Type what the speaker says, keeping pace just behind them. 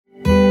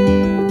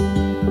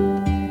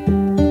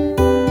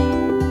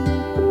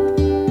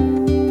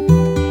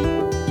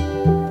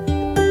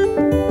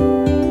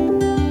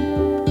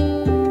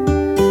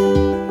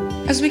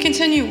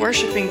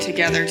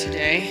together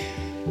today,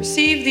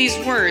 receive these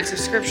words of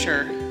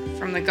Scripture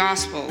from the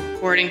Gospel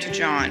according to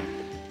John,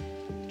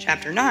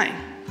 chapter 9.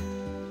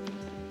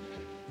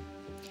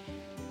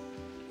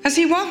 As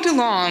he walked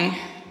along,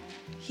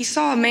 he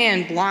saw a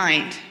man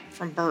blind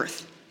from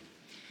birth.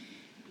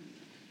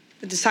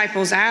 The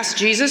disciples asked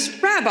Jesus,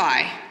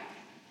 "Rabbi,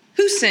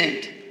 who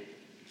sinned,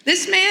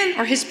 this man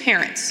or his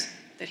parents,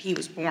 that he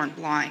was born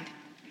blind?"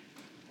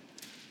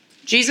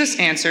 Jesus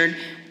answered,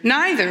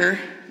 "Neither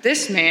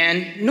this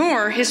man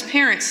nor his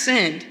parents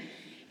sinned.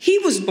 He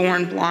was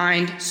born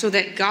blind so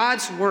that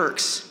God's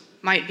works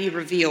might be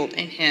revealed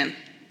in him.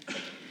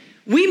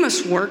 We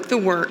must work the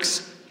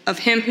works of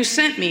him who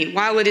sent me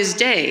while it is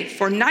day,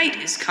 for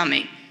night is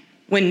coming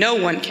when no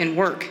one can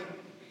work.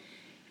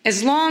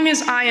 As long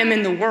as I am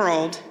in the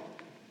world,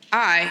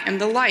 I am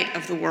the light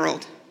of the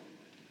world."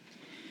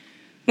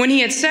 When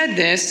he had said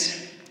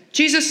this,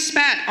 Jesus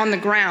spat on the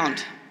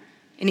ground,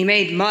 and he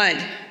made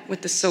mud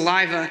with the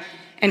saliva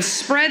and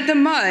spread the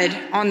mud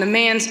on the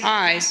man's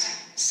eyes,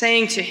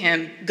 saying to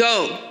him,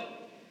 "Go,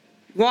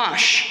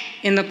 wash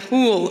in the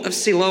pool of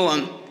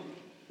Siloam,"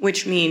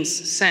 which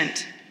means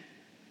sent.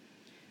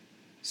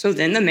 So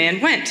then the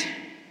man went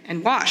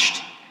and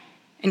washed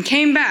and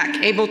came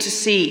back able to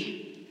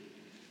see.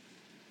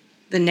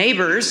 The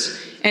neighbors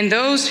and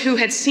those who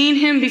had seen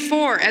him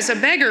before as a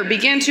beggar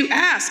began to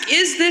ask,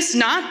 "Is this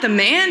not the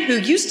man who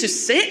used to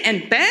sit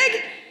and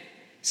beg?"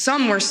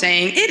 Some were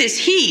saying, "It is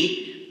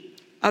he."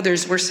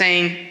 Others were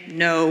saying,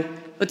 "No,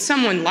 but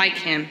someone like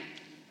him."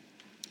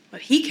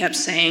 But he kept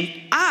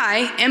saying,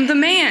 "I am the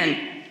man."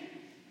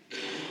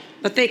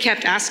 But they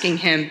kept asking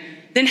him,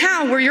 "Then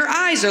how were your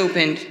eyes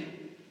opened?"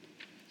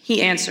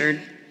 He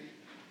answered,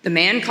 "The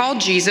man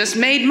called Jesus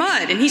made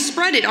mud, and he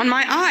spread it on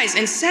my eyes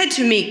and said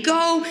to me,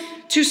 'Go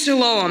to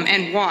Siloam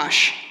and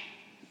wash.'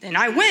 Then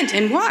I went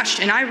and washed,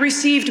 and I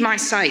received my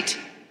sight."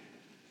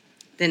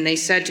 Then they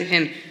said to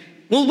him,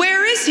 "Well,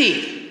 where is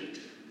he?"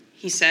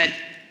 He said,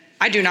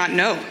 "I do not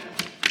know."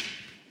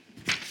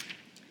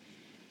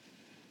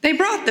 They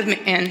brought the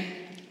man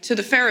to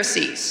the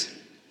Pharisees.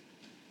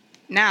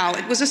 Now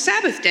it was a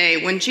Sabbath day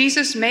when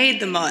Jesus made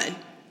the mud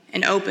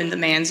and opened the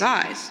man's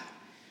eyes.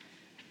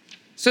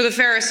 So the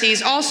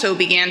Pharisees also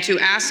began to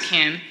ask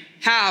him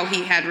how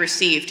he had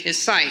received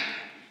his sight.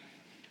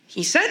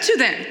 He said to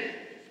them,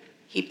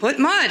 "He put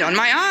mud on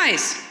my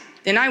eyes,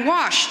 then I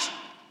washed,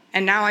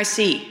 and now I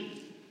see."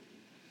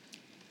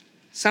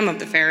 Some of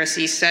the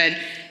Pharisees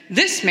said,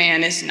 "This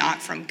man is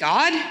not from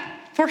God,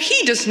 for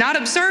he does not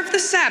observe the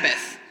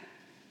Sabbath."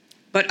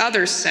 But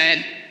others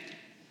said,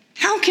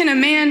 "How can a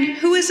man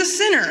who is a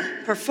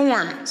sinner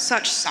perform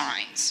such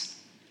signs?"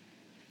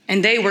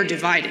 And they were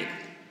divided.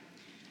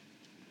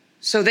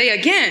 So they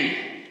again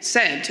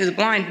said to the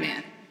blind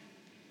man,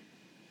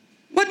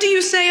 "What do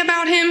you say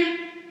about him?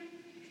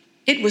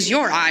 It was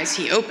your eyes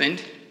he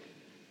opened."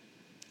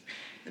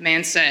 The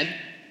man said,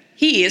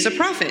 "He is a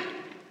prophet."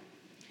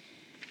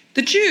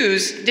 The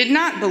Jews did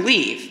not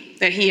believe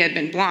that he had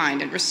been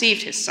blind and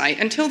received his sight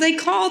until they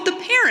called the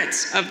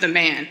parents of the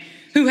man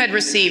who had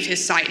received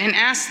his sight and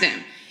asked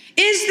them,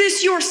 "Is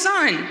this your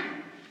son,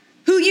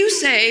 who you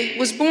say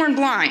was born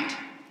blind?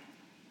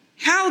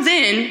 How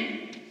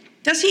then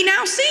does he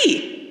now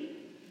see?"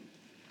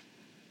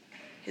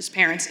 His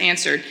parents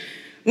answered,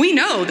 "We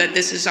know that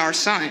this is our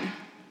son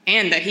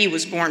and that he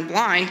was born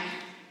blind,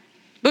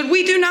 but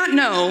we do not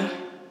know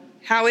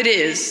how it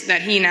is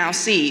that he now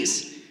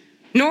sees,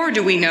 nor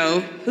do we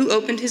know who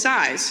opened his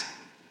eyes.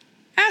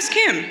 Ask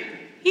him,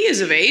 he is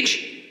of age.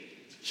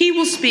 He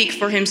will speak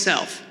for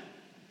himself."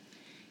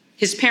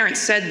 His parents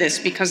said this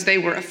because they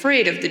were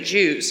afraid of the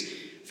Jews,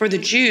 for the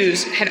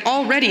Jews had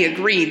already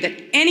agreed that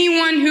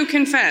anyone who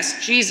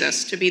confessed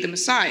Jesus to be the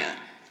Messiah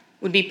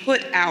would be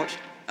put out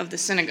of the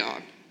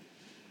synagogue.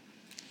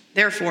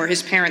 Therefore,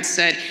 his parents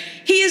said,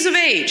 "He is of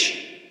age.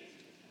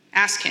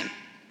 Ask him."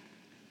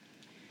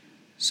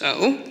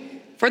 So,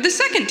 for the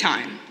second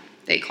time,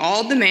 they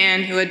called the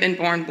man who had been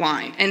born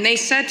blind, and they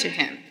said to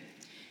him,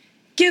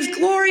 "Give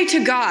glory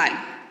to God.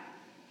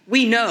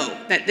 We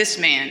know that this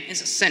man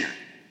is a sinner."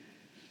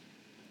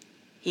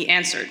 He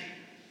answered,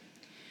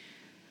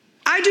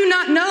 "I do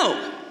not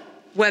know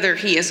whether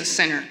he is a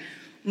sinner.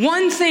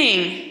 One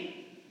thing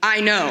I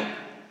know,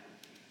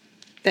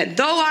 that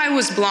though I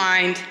was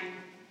blind,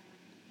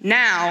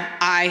 now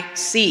I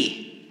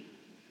see."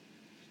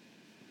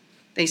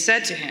 They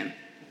said to him,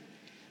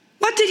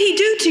 "What did he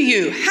do to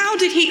you? How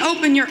did he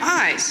open your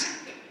eyes?"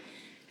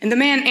 And the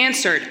man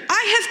answered,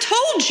 "I have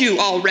told you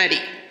already,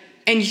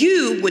 and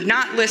you would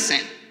not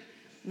listen.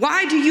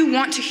 Why do you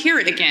want to hear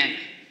it again?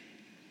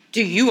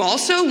 Do you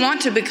also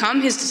want to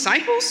become his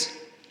disciples?"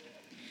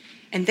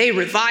 And they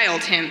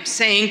reviled him,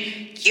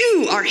 saying,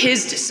 "You are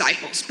his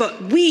disciples,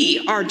 but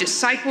we are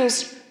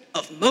disciples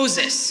of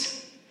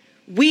Moses.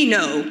 We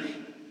know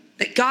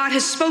that God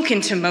has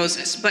spoken to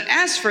Moses, but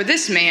as for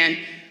this man,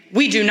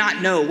 we do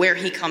not know where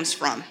he comes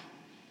from."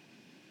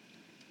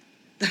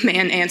 The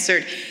man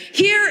answered,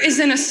 "Here is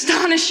an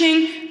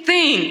astonishing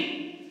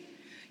thing.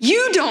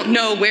 You don't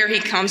know where he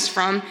comes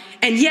from,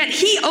 and yet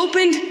he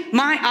opened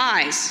my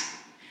eyes.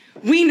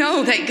 We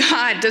know that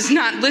God does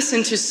not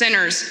listen to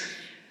sinners,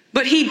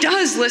 but he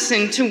does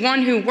listen to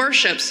one who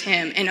worships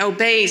him and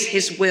obeys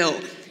his will.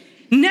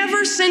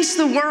 Never since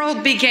the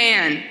world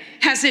began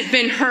has it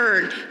been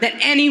heard that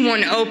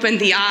anyone opened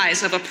the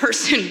eyes of a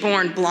person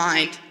born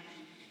blind.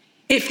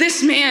 If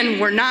this man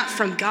were not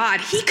from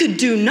God, he could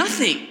do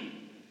nothing.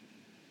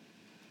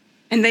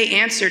 And they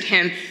answered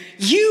him,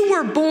 "You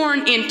were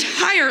born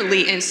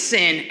entirely in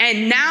sin,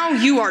 and now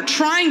you are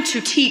trying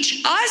to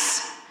teach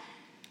us?"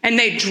 And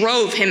they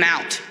drove him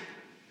out.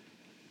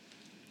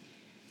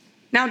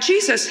 Now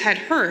Jesus had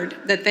heard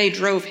that they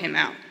drove him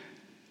out.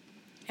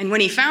 And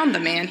when he found the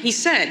man, he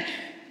said,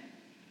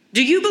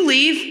 "Do you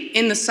believe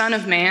in the Son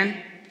of Man?"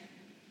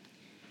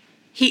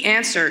 He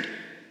answered,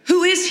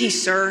 "Who is he,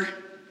 sir?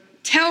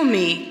 Tell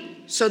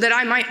me so that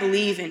I might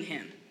believe in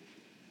him."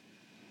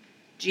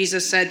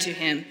 Jesus said to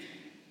him,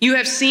 "You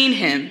have seen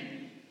him,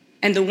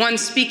 and the one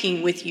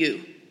speaking with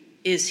you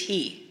is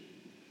he."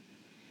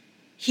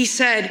 He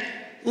said,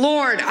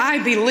 "Lord, I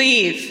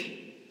believe,"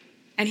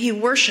 and he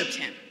worshiped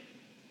him.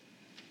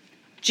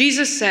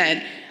 Jesus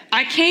said,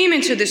 "I came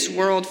into this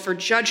world for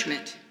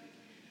judgment,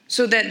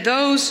 so that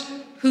those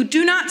who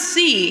do not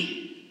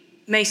see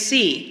may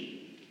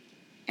see,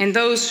 and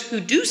those who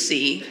do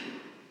see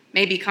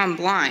may become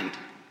blind."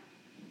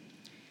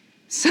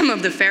 Some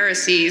of the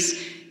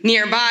Pharisees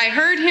nearby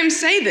heard him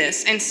say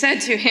this and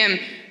said to him,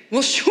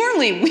 "Well,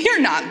 surely we are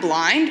not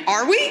blind,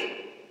 are we?"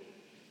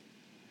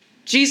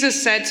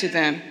 Jesus said to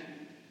them,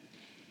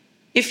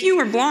 "If you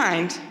were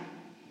blind,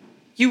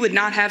 you would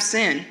not have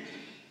sin.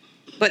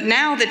 But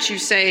now that you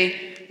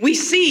say, 'We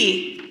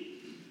see,'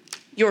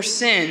 your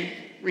sin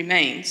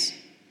remains."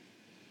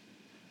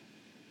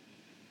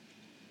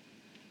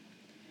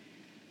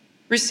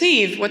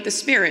 Receive what the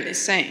Spirit is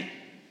saying.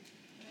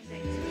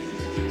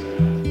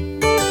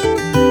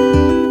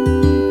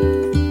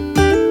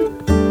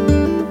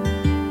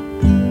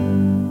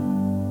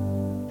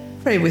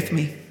 Pray with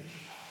me.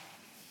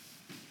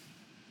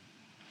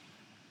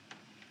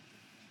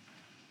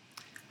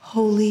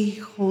 Holy,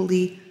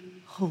 holy,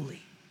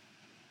 holy.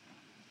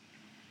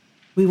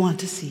 We want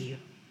to see you.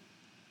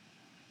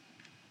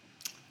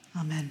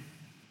 Amen.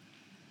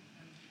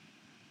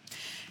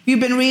 You've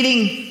been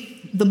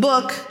reading the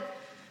book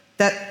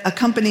that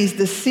accompanies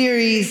this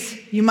series.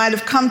 You might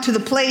have come to the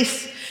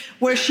place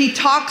where she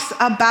talks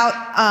about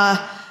an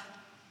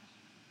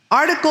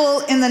article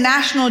in the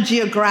National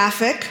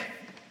Geographic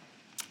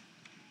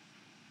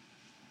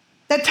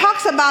that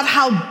talks about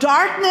how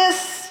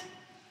darkness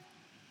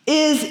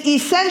is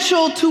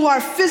essential to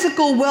our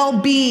physical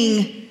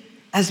well-being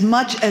as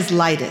much as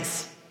light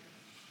is.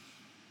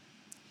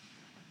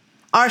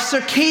 Our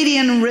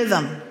circadian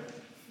rhythm,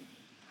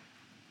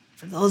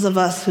 for those of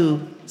us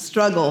who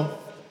struggle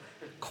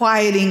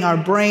quieting our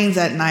brains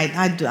at night,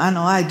 I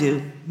know I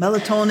do.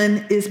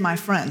 Melatonin is my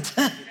friend.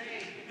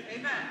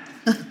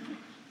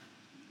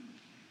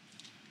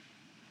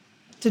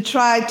 To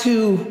try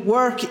to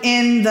work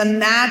in the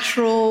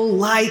natural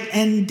light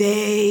and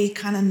day,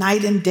 kind of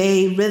night and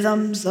day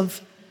rhythms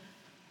of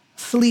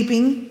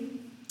sleeping.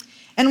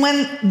 And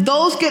when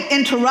those get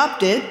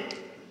interrupted,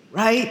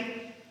 right,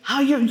 how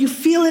you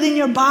feel it in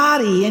your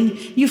body and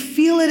you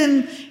feel it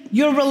in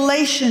your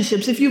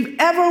relationships. If you've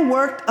ever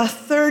worked a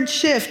third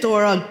shift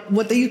or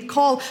what they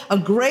call a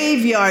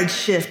graveyard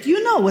shift,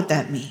 you know what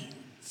that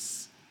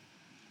means.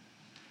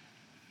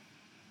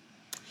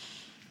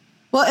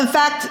 Well, in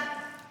fact,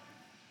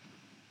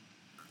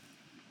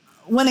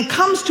 when it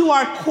comes to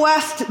our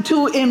quest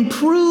to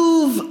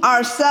improve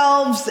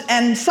ourselves,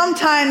 and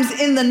sometimes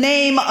in the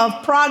name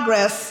of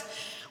progress,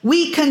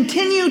 we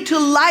continue to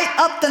light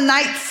up the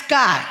night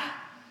sky.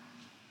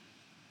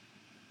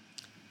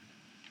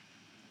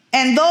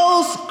 And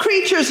those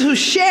creatures who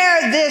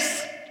share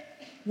this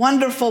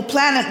wonderful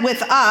planet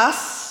with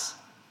us,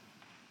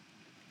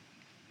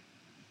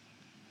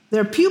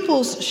 their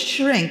pupils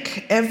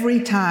shrink every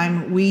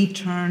time we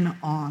turn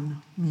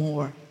on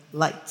more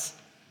lights.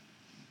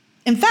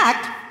 In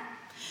fact,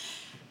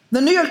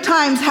 the New York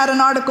Times had an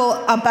article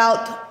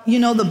about,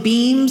 the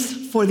beams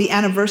for the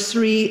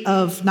anniversary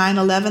of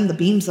 9/11, the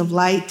beams of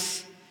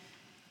light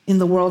in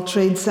the World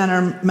Trade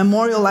Center,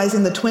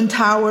 memorializing the Twin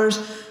Towers.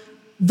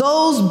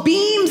 Those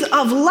beams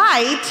of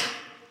light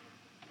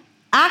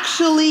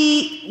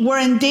actually were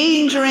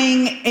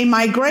endangering a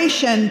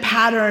migration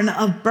pattern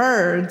of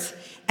birds,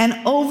 and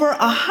over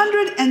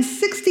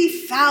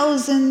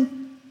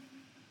 160,000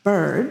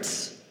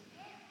 birds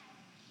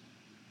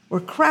were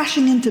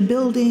crashing into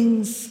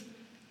buildings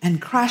and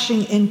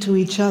crashing into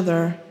each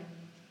other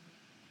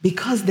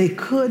because they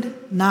could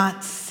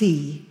not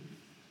see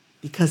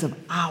because of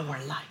our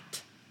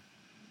light.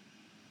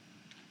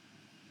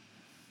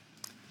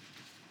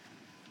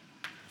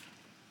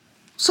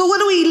 So what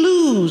do we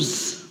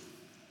lose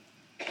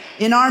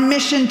in our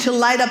mission to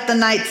light up the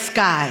night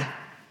sky?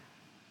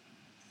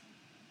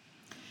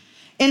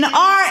 In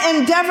our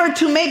endeavor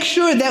to make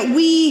sure that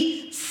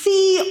we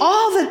see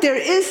all that there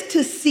is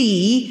to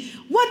see,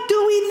 what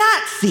do we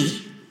not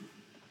see?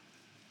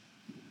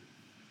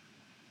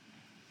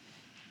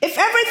 If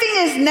everything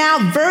is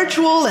now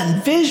virtual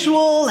and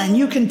visual, and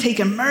you can take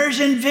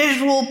immersion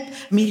visual,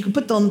 you can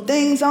put those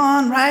things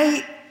on,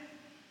 right?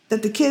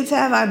 That the kids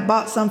have. I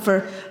bought some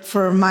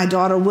for my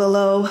daughter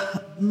Willow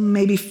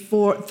maybe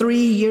 3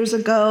 years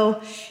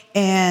ago.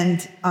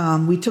 And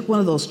we took one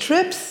of those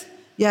trips.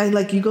 Yeah,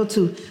 like you go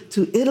to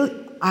Italy.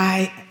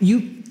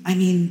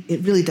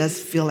 It really does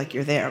feel like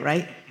you're there,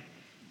 right?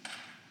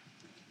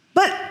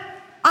 But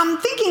I'm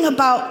thinking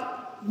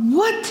about,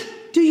 what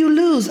do you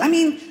lose?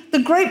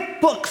 The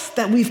great books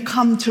that we've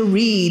come to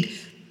read,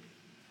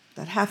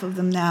 that half of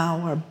them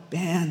now are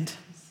banned.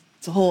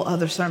 It's a whole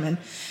other sermon.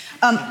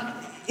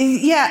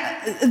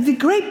 The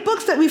great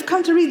books that we've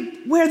come to read,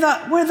 where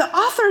the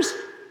authors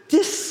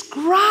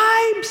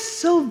describe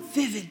so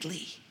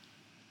vividly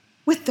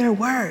with their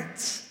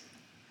words,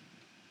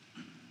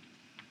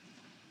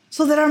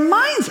 so that our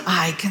mind's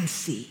eye can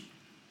see.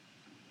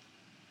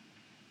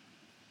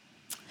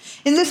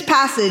 In this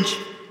passage,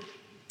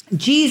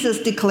 Jesus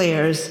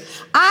declares,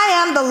 "I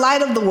am the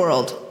light of the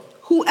world.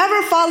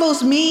 Whoever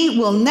follows me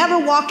will never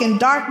walk in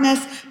darkness,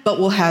 but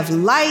will have the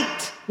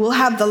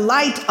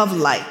light of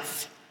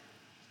life."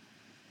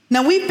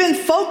 Now, we've been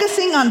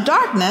focusing on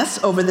darkness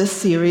over this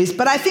series,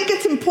 but I think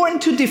it's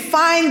important to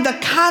define the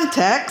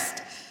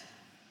context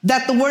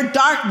that the word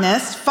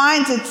darkness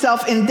finds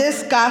itself in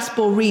this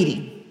gospel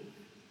reading.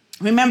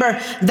 Remember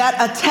that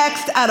a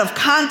text out of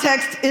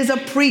context is a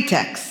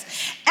pretext.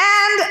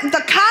 And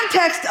the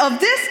context of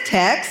this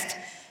text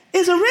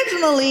is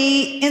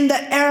originally in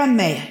the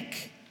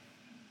Aramaic.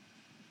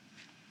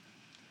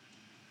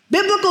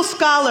 Biblical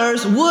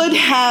scholars would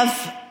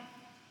have,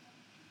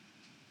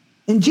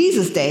 in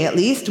Jesus' day at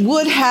least,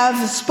 would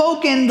have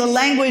spoken the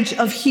language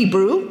of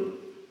Hebrew.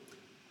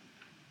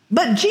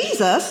 But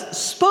Jesus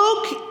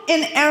spoke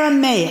in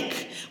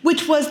Aramaic,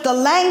 which was the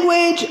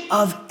language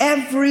of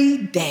every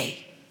day.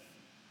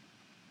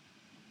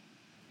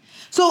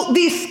 So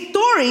these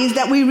stories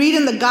that we read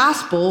in the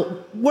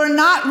gospel were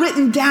not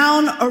written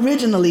down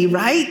originally,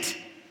 right?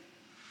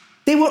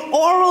 They were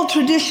oral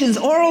traditions,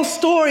 oral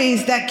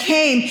stories that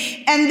came,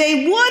 and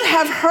they would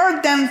have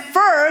heard them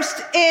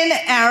first in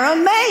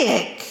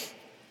Aramaic.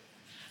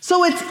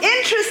 So it's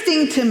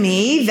interesting to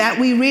me that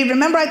we read,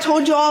 remember I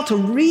told you all to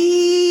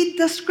read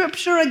the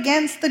scripture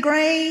against the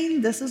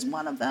grain? This is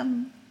one of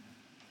them.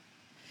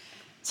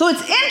 So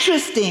it's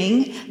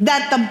interesting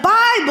that the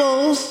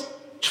Bible's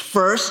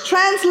first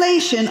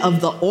translation of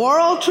the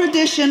oral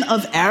tradition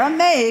of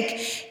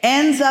Aramaic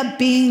ends up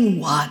being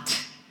what?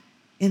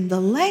 In the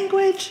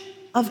language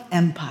of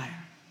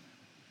empire.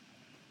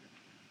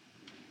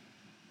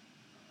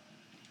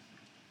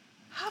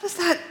 How does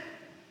that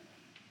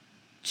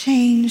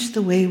change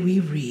the way we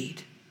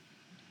read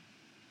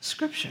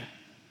Scripture?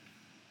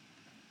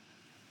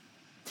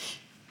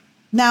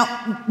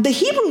 Now, the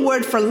Hebrew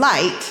word for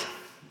light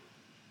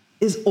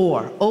is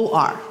or,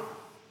 O-R.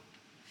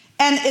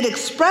 And it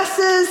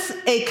expresses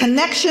a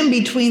connection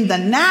between the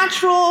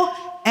natural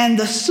and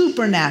the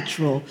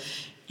supernatural.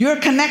 Your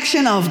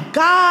connection of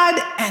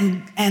God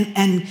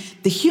and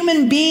the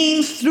human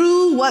beings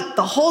through what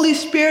the Holy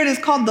Spirit is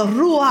called the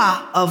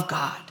Ruah of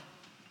God.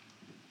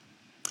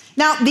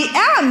 Now, the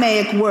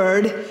Aramaic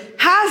word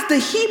has the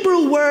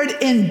Hebrew word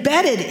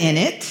embedded in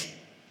it,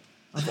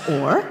 of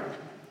or,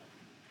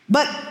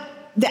 but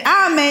the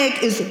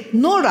Aramaic is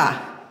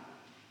nora.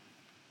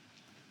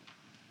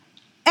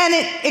 And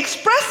it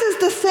expresses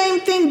the same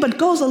thing, but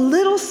goes a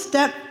little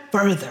step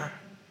further.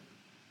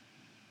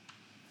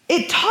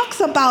 It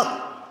talks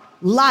about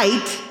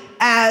light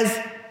as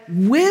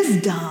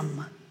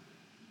wisdom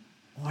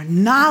or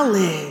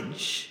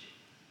knowledge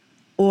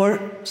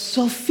or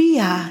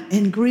Sophia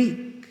in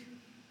Greek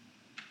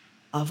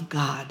of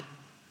God.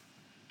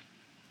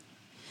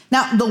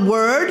 Now, the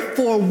word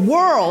for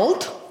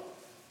world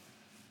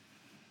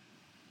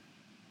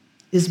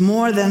is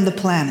more than the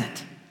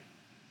planet.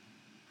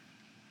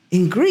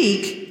 In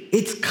Greek,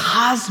 it's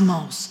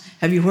cosmos.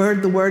 Have you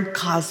heard the word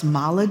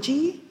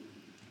cosmology?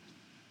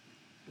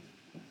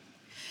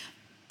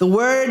 The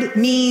word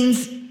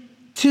means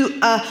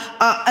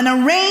an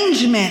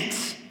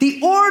arrangement,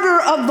 the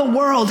order of the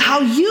world, how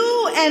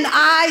you and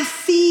I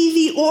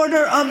see the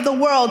order of the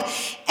world.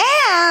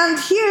 And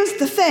here's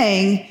the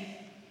thing,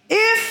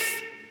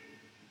 if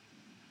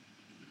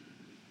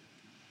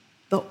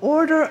the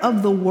order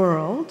of the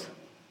world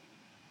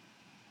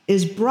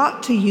is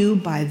brought to you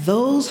by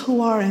those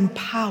who are in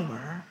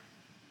power,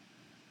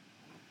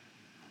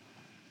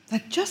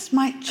 that just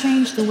might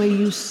change the way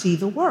you see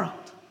the world.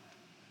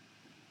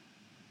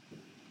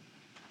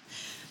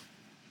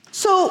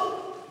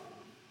 So,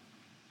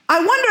 I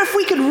wonder if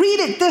we could read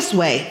it this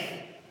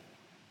way.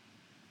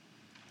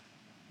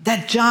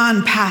 That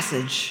John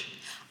passage.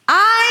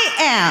 I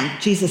am,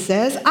 Jesus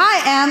says,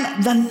 I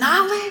am the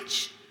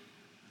knowledge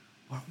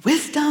or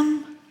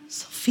wisdom,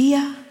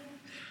 Sophia,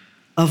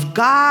 of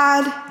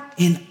God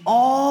in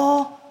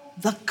all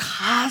the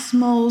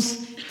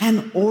cosmos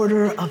and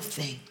order of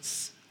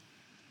things.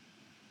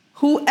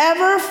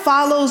 Whoever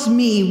follows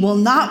me will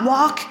not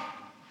walk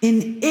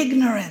in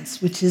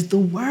ignorance, which is the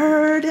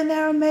word in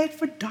Aramaic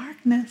for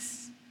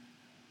darkness,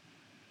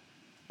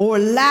 or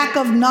lack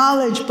of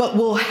knowledge, but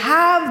will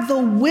have the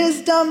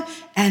wisdom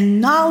and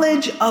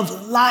knowledge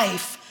of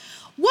life.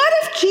 What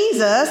if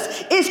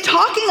Jesus is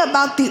talking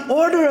about the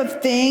order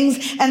of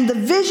things and the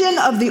vision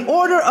of the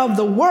order of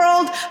the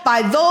world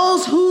by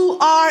those who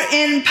are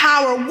in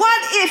power?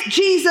 What if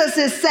Jesus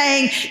is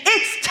saying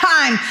it's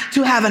time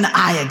to have an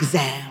eye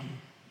exam?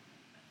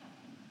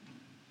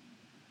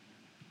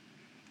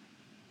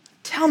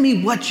 Tell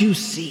me what you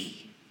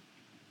see,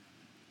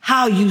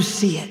 how you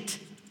see it,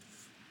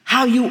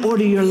 how you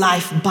order your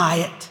life by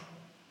it.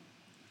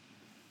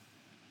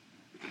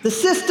 The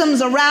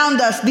systems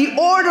around us, the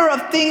order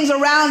of things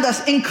around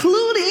us,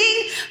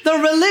 including the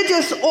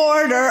religious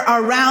order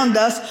around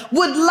us,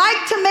 would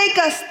like to make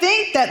us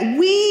think that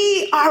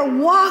we are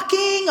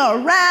walking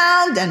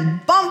around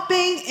and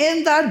bumping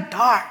in the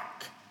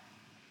dark.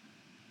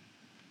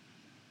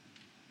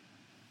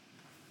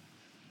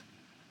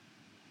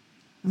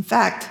 In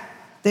fact,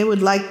 they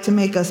would like to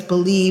make us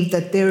believe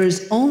that there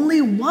is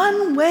only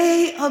one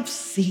way of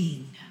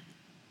seeing.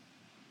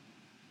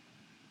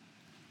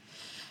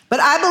 But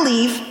I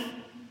believe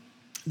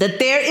that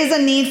there is a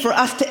need for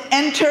us to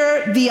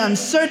enter the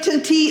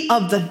uncertainty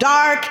of the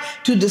dark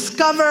to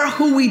discover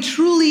who we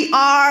truly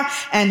are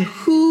and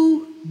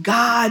who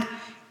God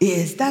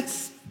is.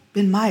 That's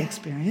been my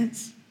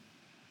experience.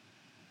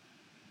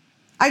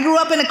 I grew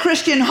up in a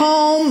Christian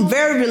home,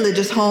 very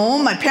religious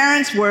home. My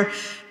parents were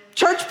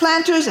church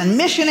planters and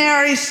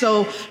missionaries,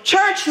 so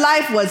church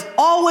life was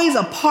always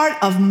a part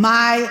of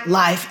my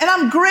life, and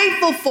I'm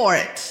grateful for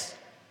it.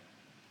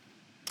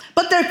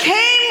 But there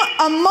came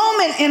a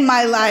moment in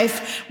my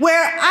life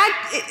where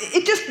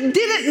it just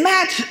didn't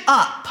match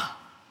up.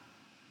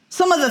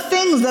 Some of the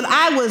things that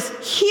I was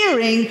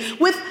hearing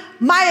with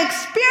my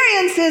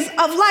experiences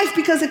of life,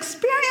 because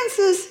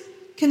experiences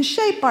can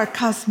shape our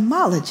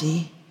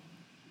cosmology.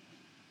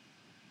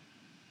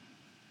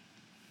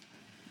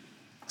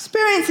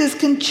 Experiences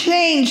can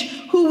change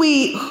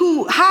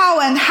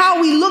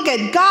how we look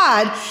at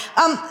God.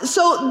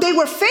 So they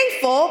were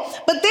faithful,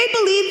 but they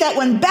believed that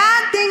when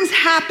bad things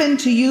happen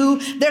to you,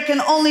 there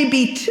can only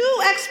be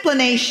two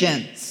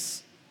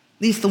explanations,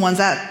 at least the ones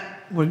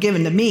that were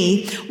given to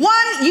me.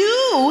 One,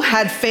 you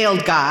had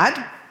failed God,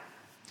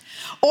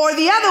 or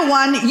the other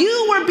one,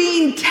 you were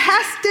being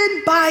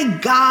tested by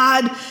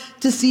God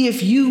to see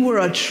if you were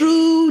a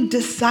true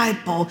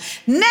disciple.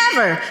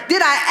 Never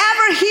did I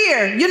ever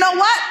hear, you know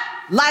what?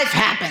 Life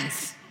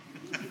happens.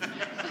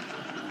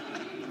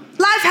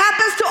 Life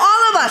happens to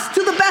all of us,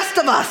 to the best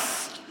of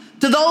us,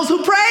 to those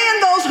who pray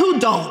and those who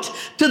don't,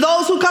 to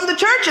those who come to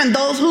church and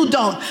those who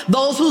don't,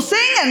 those who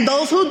sing and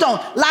those who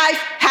don't. Life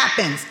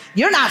happens.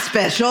 You're not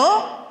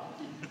special.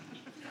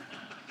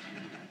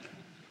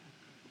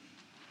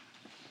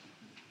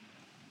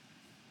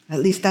 At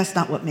least that's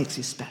not what makes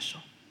you special.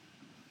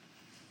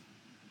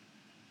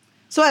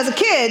 So as a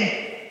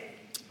kid,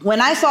 when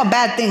I saw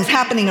bad things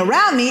happening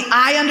around me,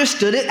 I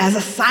understood it as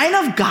a sign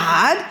of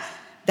God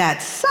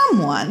that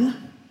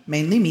someone,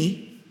 mainly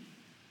me,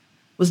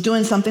 was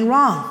doing something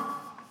wrong.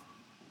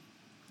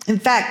 In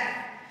fact,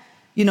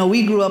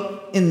 we grew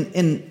up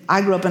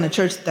I grew up in a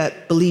church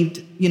that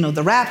believed,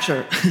 the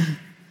rapture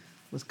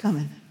was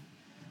coming.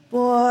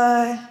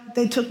 Boy,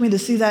 they took me to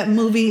see that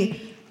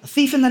movie, A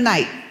Thief in the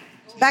Night.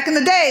 Back in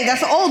the day,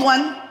 that's an old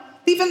one,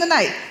 Thief in the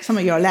Night. Some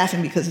of you are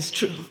laughing because it's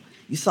true.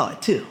 You saw it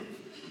too.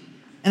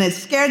 And it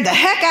scared the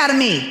heck out of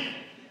me.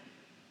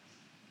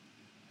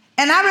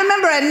 And I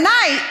remember at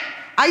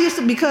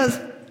night, because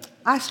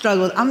I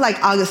struggled. I'm like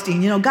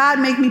Augustine, God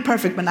make me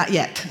perfect, but not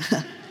yet.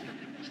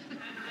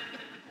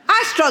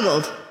 I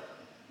struggled,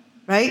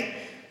 right?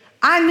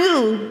 I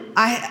knew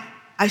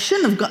I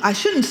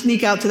shouldn't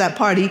sneak out to that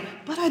party,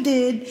 but I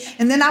did.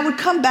 And then I would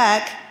come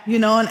back,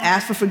 and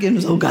ask for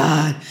forgiveness. Oh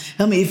God,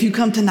 help me. If you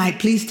come tonight,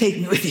 please take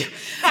me with you.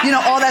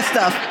 All that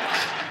stuff.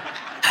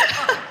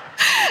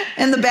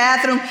 In the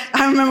bathroom,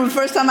 I remember the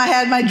first time I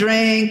had my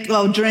drink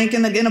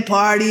in a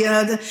party,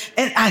 and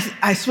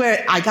I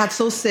swear I got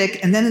so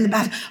sick. And then in the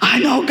bathroom, I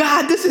know,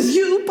 God, this is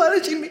you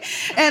punishing me,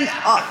 and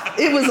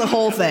it was a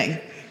whole thing.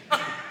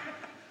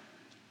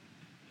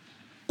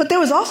 But there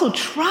was also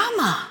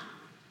trauma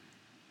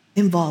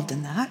involved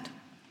in that,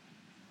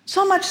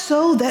 so much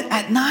so that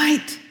at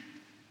night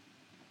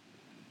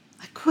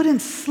I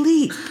couldn't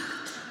sleep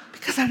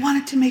because I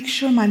wanted to make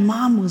sure my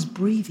mom was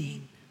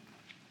breathing.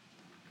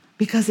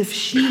 Because if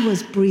she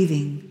was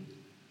breathing,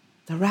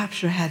 the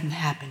rapture hadn't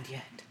happened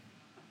yet.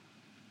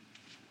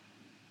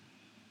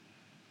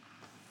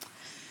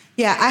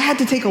 Yeah, I had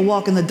to take a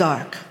walk in the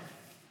dark.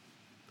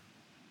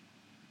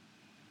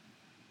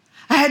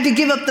 I had to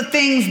give up the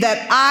things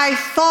that I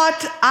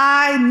thought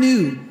I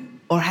knew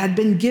or had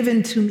been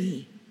given to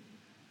me.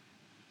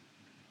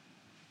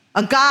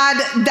 A God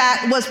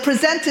that was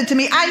presented to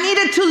me. I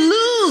needed to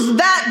lose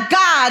that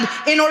God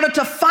in order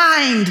to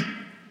find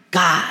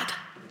God.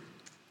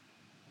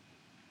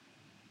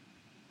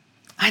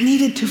 I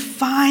needed to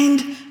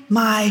find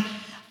my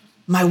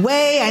my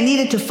way. I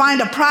needed to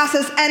find a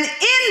process. And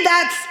in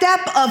that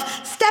step of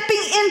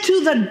stepping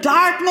into the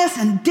darkness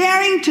and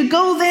daring to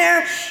go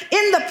there,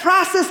 in the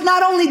process,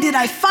 not only did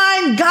I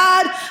find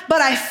God,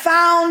 but I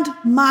found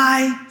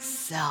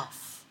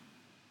myself.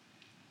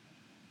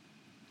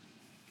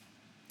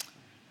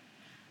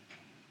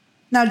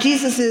 Now,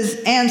 Jesus'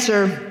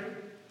 answer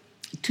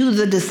to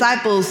the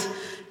disciples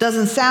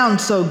doesn't sound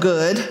so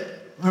good,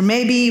 or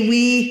maybe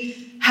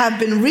we have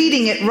been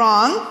reading it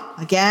wrong,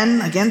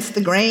 again, against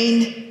the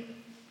grain.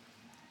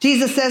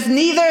 Jesus says,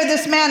 neither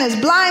this man is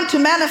blind to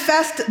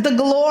manifest the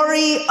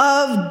glory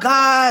of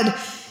God.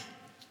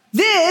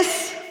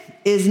 This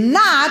is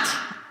not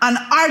an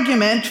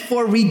argument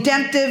for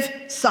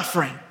redemptive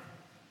suffering.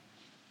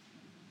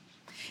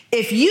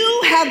 If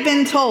you have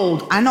been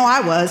told, I know I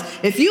was,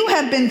 if you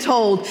have been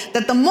told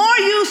that the more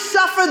you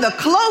suffer, the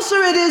closer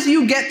it is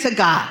you get to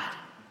God.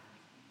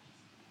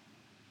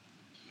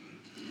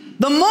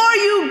 The more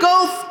you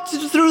go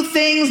through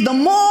things, the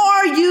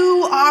more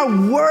you are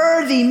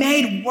worthy,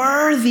 made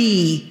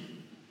worthy.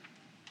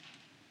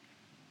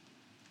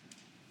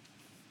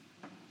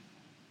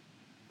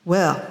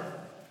 Well,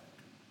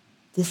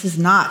 this is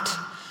not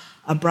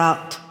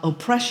about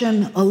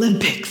oppression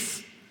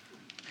Olympics,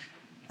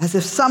 as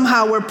if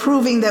somehow we're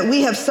proving that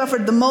we have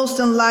suffered the most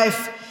in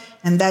life,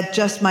 and that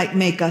just might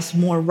make us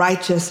more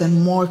righteous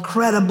and more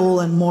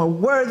credible and more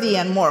worthy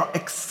and more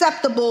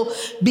acceptable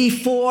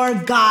before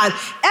God.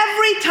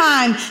 Every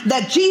time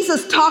that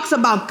Jesus talks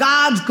about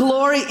God's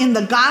glory in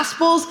the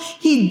Gospels,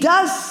 he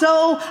does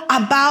so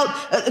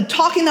about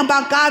talking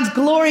about God's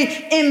glory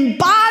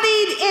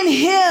embodied in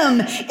him,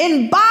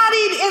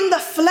 embodied in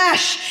the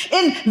flesh,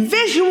 in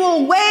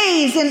visual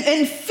ways,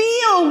 in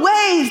feel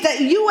ways that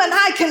you and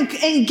I can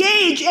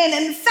engage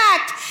in. In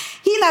fact,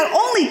 he not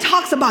only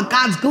talks about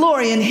God's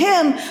glory in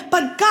him,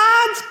 but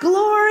God's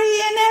glory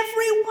in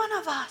every one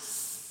of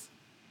us.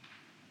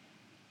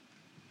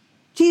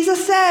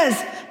 Jesus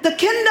says, the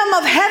kingdom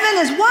of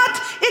heaven is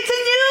what? It's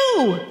in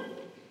you.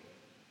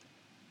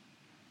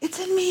 It's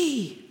in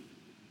me.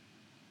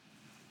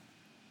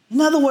 In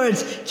other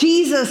words,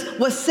 Jesus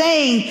was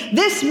saying,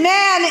 this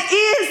man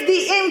is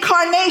the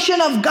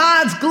incarnation of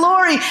God's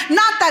glory.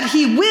 Not that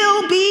he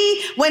will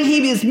be when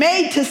he is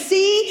made to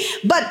see,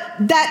 but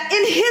that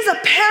in his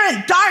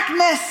apparent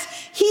darkness,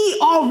 he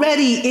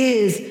already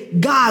is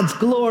God's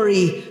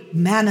glory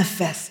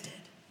manifested.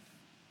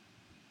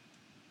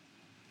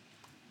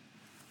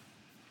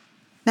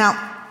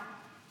 Now,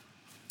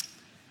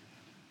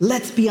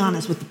 let's be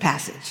honest with the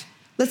passage.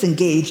 Let's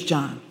engage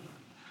John,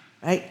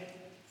 right?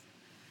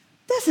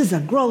 This is a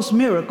gross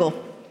miracle.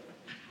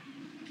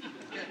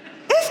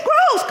 It's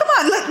gross. Come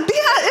on,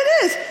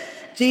 it is.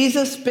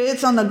 Jesus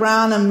spits on the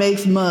ground and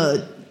makes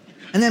mud,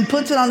 and then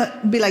puts it on the,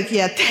 be like,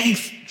 yeah,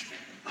 thanks,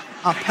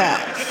 I'll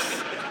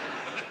pass.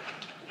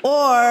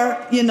 Or,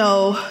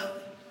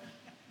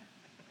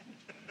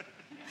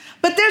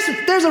 but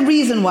there's a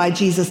reason why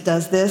Jesus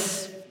does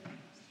this.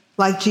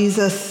 Like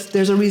Jesus,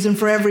 there's a reason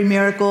for every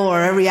miracle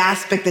or every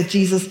aspect that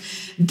Jesus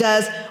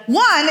does.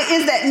 One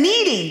is that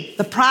kneading,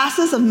 the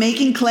process of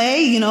making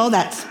clay,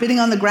 that spitting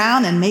on the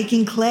ground and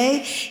making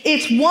clay.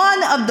 It's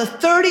one of the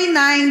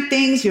 39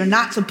 things you're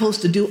not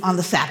supposed to do on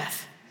the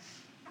Sabbath.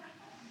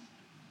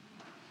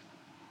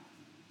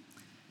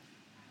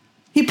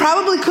 He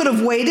probably could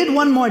have waited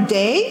one more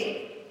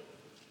day,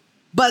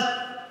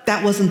 but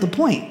that wasn't the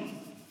point.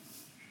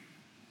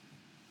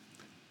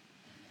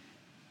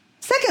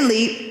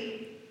 Secondly,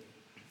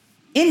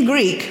 in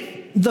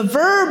Greek, the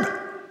verb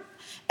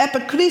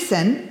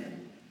epikrisen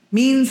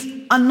means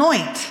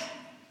anoint.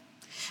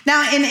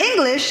 Now, in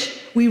English,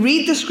 we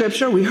read the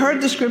scripture, we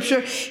heard the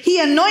scripture,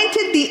 he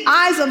anointed the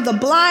eyes of the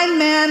blind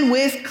man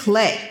with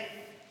clay.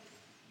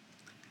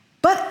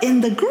 But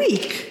in the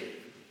Greek,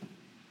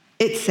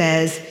 it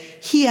says,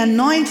 he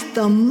anoints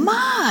the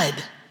mud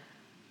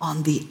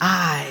on the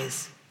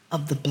eyes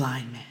of the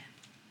blind man.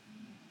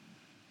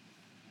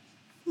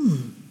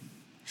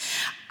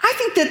 I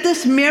think that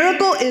this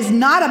miracle is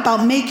not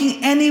about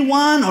making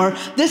anyone or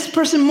this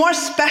person more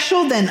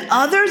special than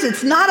others.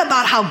 It's not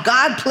about how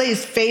God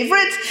plays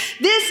favorites.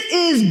 This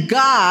is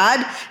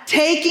God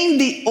taking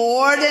the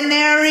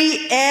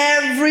ordinary,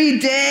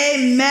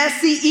 everyday,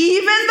 messy,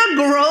 even the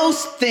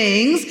gross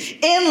things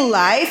in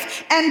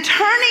life and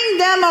turning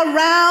them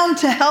around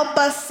to help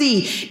us see.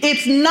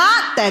 It's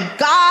not that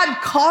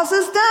God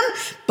causes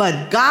them,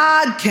 but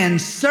God can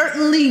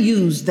certainly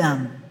use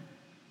them.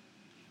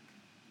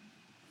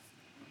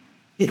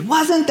 It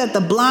wasn't that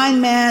the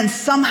blind man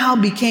somehow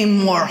became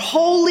more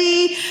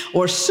holy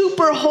or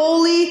super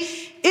holy.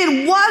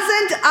 It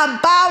wasn't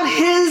about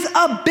his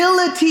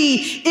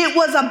ability. It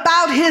was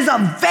about his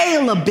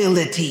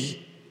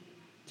availability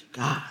to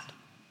God.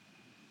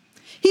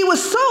 He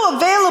was so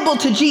available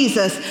to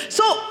Jesus,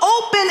 so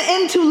open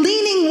into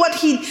leaning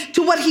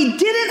to what he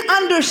didn't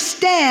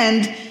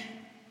understand,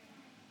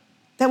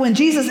 that when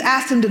Jesus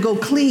asked him to go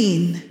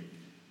clean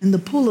in the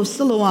pool of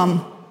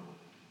Siloam,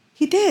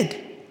 he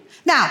did.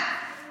 Now,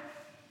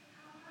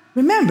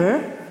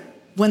 remember,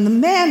 when the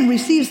man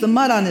receives the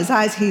mud on his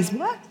eyes, he's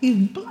what?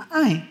 He's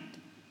blind.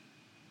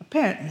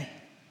 apparently,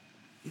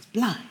 he's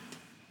blind.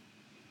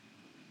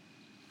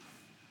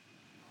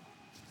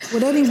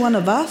 Would any one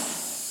of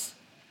us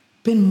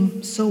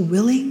been so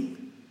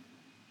willing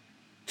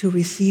to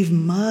receive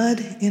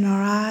mud in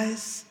our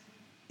eyes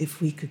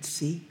if we could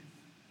see?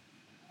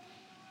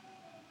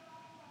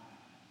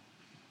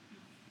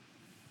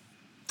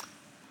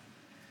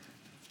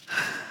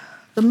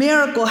 The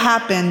miracle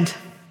happened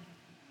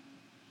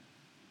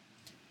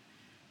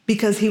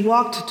because he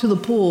walked to the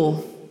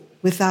pool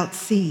without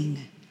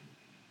seeing.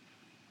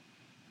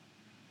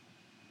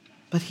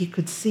 But he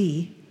could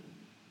see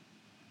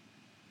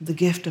the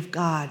gift of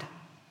God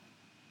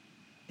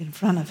in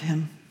front of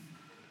him.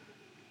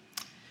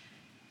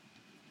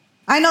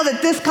 I know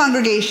that this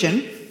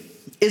congregation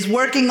is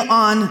working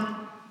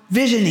on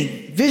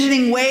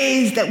visioning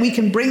ways that we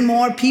can bring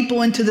more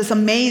people into this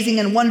amazing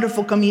and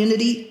wonderful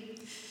community.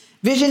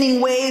 Visioning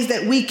ways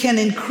that we can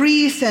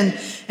increase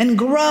and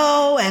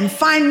grow and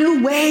find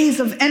new ways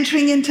of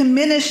entering into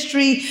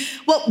ministry.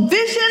 Well,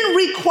 vision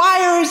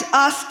requires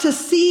us to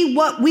see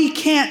what we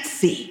can't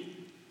see.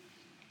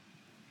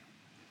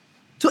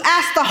 To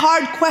ask the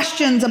hard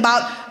questions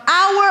about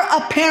our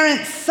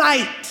apparent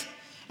sight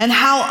and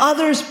how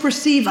others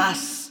perceive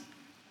us.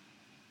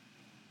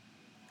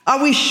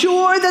 Are we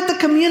sure that the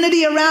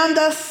community around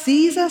us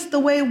sees us the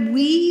way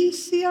we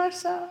see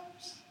ourselves?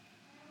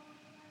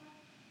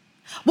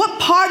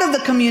 What part of the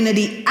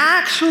community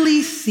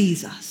actually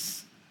sees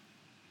us?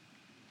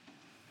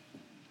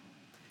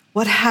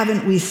 What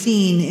haven't we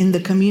seen in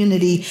the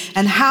community,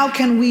 and how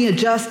can we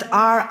adjust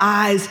our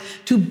eyes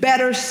to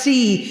better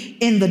see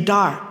in the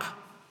dark?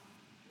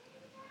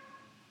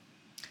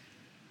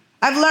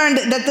 I've learned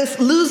that this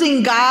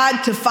losing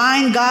God to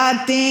find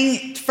God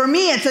thing, for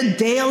me, it's a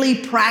daily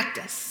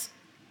practice.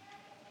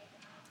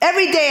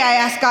 Every day I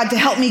ask God to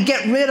help me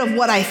get rid of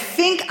what I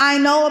think I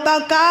know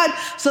about God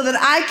so that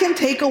I can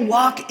take a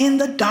walk in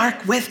the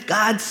dark with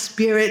God's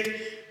Spirit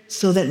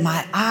so that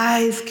my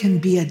eyes can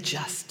be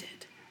adjusted.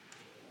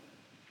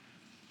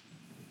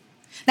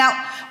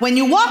 Now, when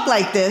you walk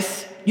like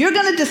this, you're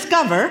going to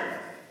discover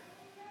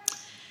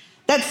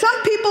that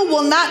some people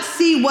will not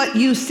see what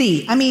you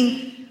see. I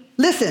mean,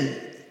 listen,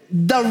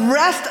 the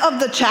rest of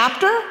the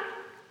chapter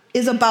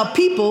is about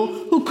people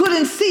who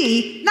couldn't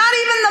see, not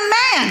even the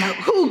man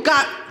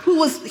who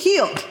was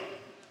healed.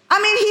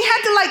 I mean, he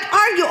had to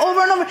argue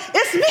over and over.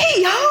 It's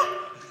me, y'all.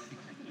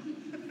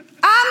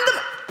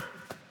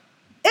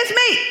 It's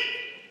me.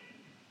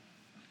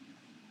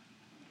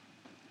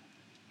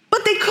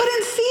 But they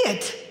couldn't see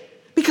it.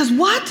 Because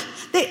what?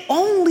 They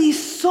only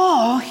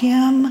saw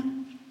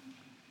him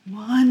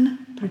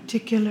one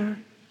particular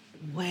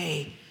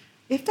way.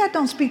 If that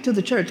don't speak to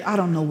the church, I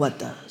don't know what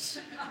does.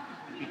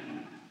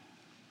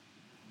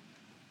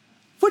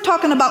 We're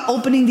talking about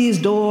opening these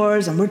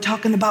doors and we're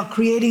talking about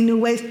creating new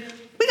ways.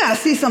 We got to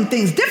see some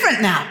things different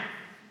now.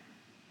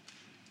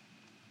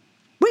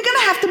 We're going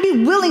to have to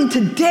be willing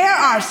to dare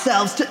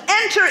ourselves to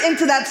enter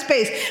into that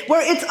space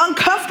where it's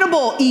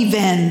uncomfortable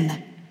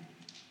even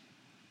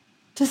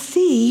to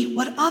see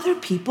what other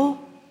people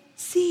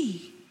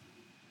see.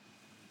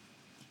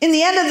 At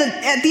the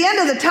end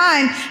of the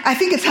time, I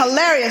think it's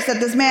hilarious that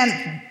this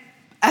man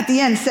at the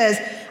end says,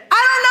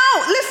 I don't know.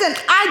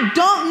 Listen, I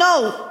don't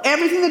know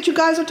everything that you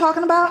guys are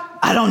talking about.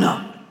 I don't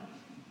know.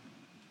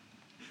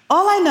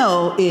 All I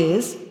know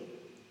is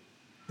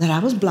that I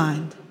was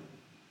blind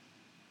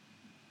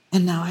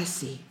and now I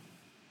see.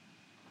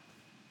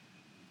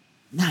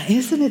 Now,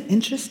 isn't it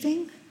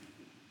interesting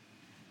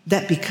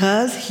that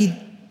because he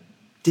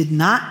did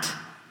not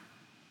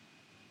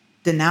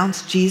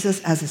denounce Jesus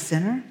as a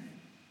sinner,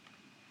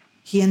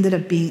 he ended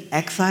up being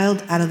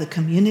exiled out of the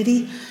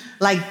community?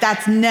 Like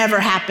that's never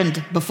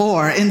happened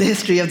before in the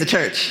history of the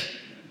church.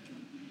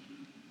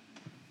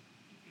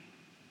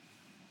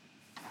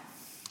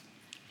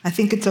 I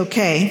think it's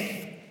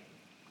okay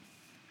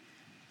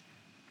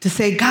to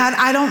say, God,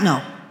 I don't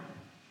know.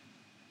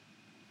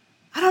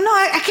 I don't know.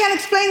 I can't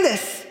explain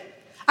this.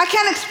 I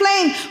can't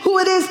explain who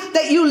it is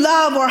that you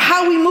love or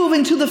how we move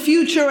into the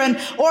future and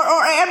or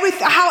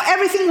how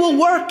everything will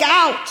work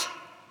out.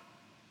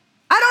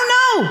 I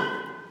don't know.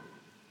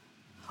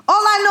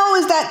 All I know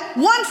is that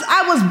once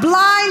I was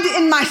blind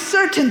in my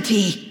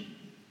certainty,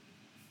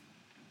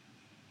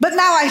 but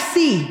now I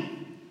see.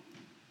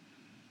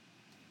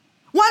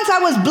 Once I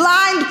was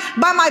blind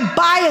by my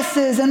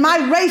biases and my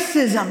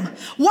racism.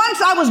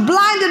 Once I was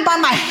blinded by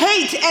my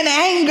hate and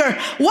anger.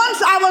 Once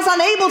I was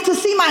unable to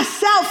see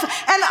myself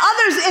and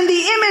others in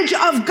the image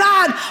of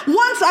God.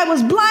 Once I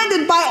was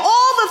blinded by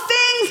all the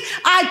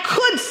things I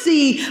could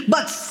see,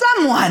 but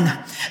someone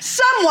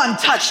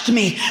touched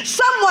me.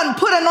 Someone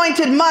put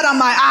anointed mud on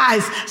my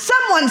eyes.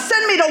 Someone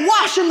sent me to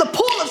wash in the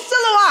pool of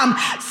Siloam.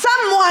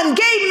 Someone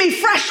gave me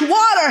fresh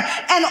water,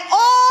 and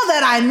all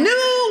that I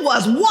knew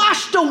was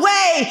washed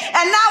away.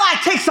 And now I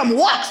take some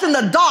walks in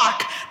the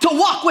dark to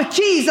walk with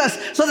Jesus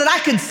so that I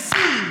can see.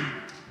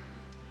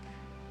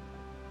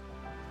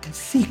 I can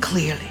see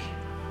clearly.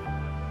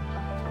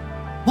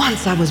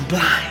 Once I was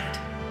blind.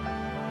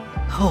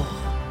 Oh,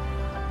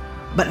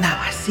 but now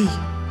I see.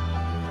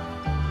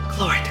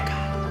 Glory to God.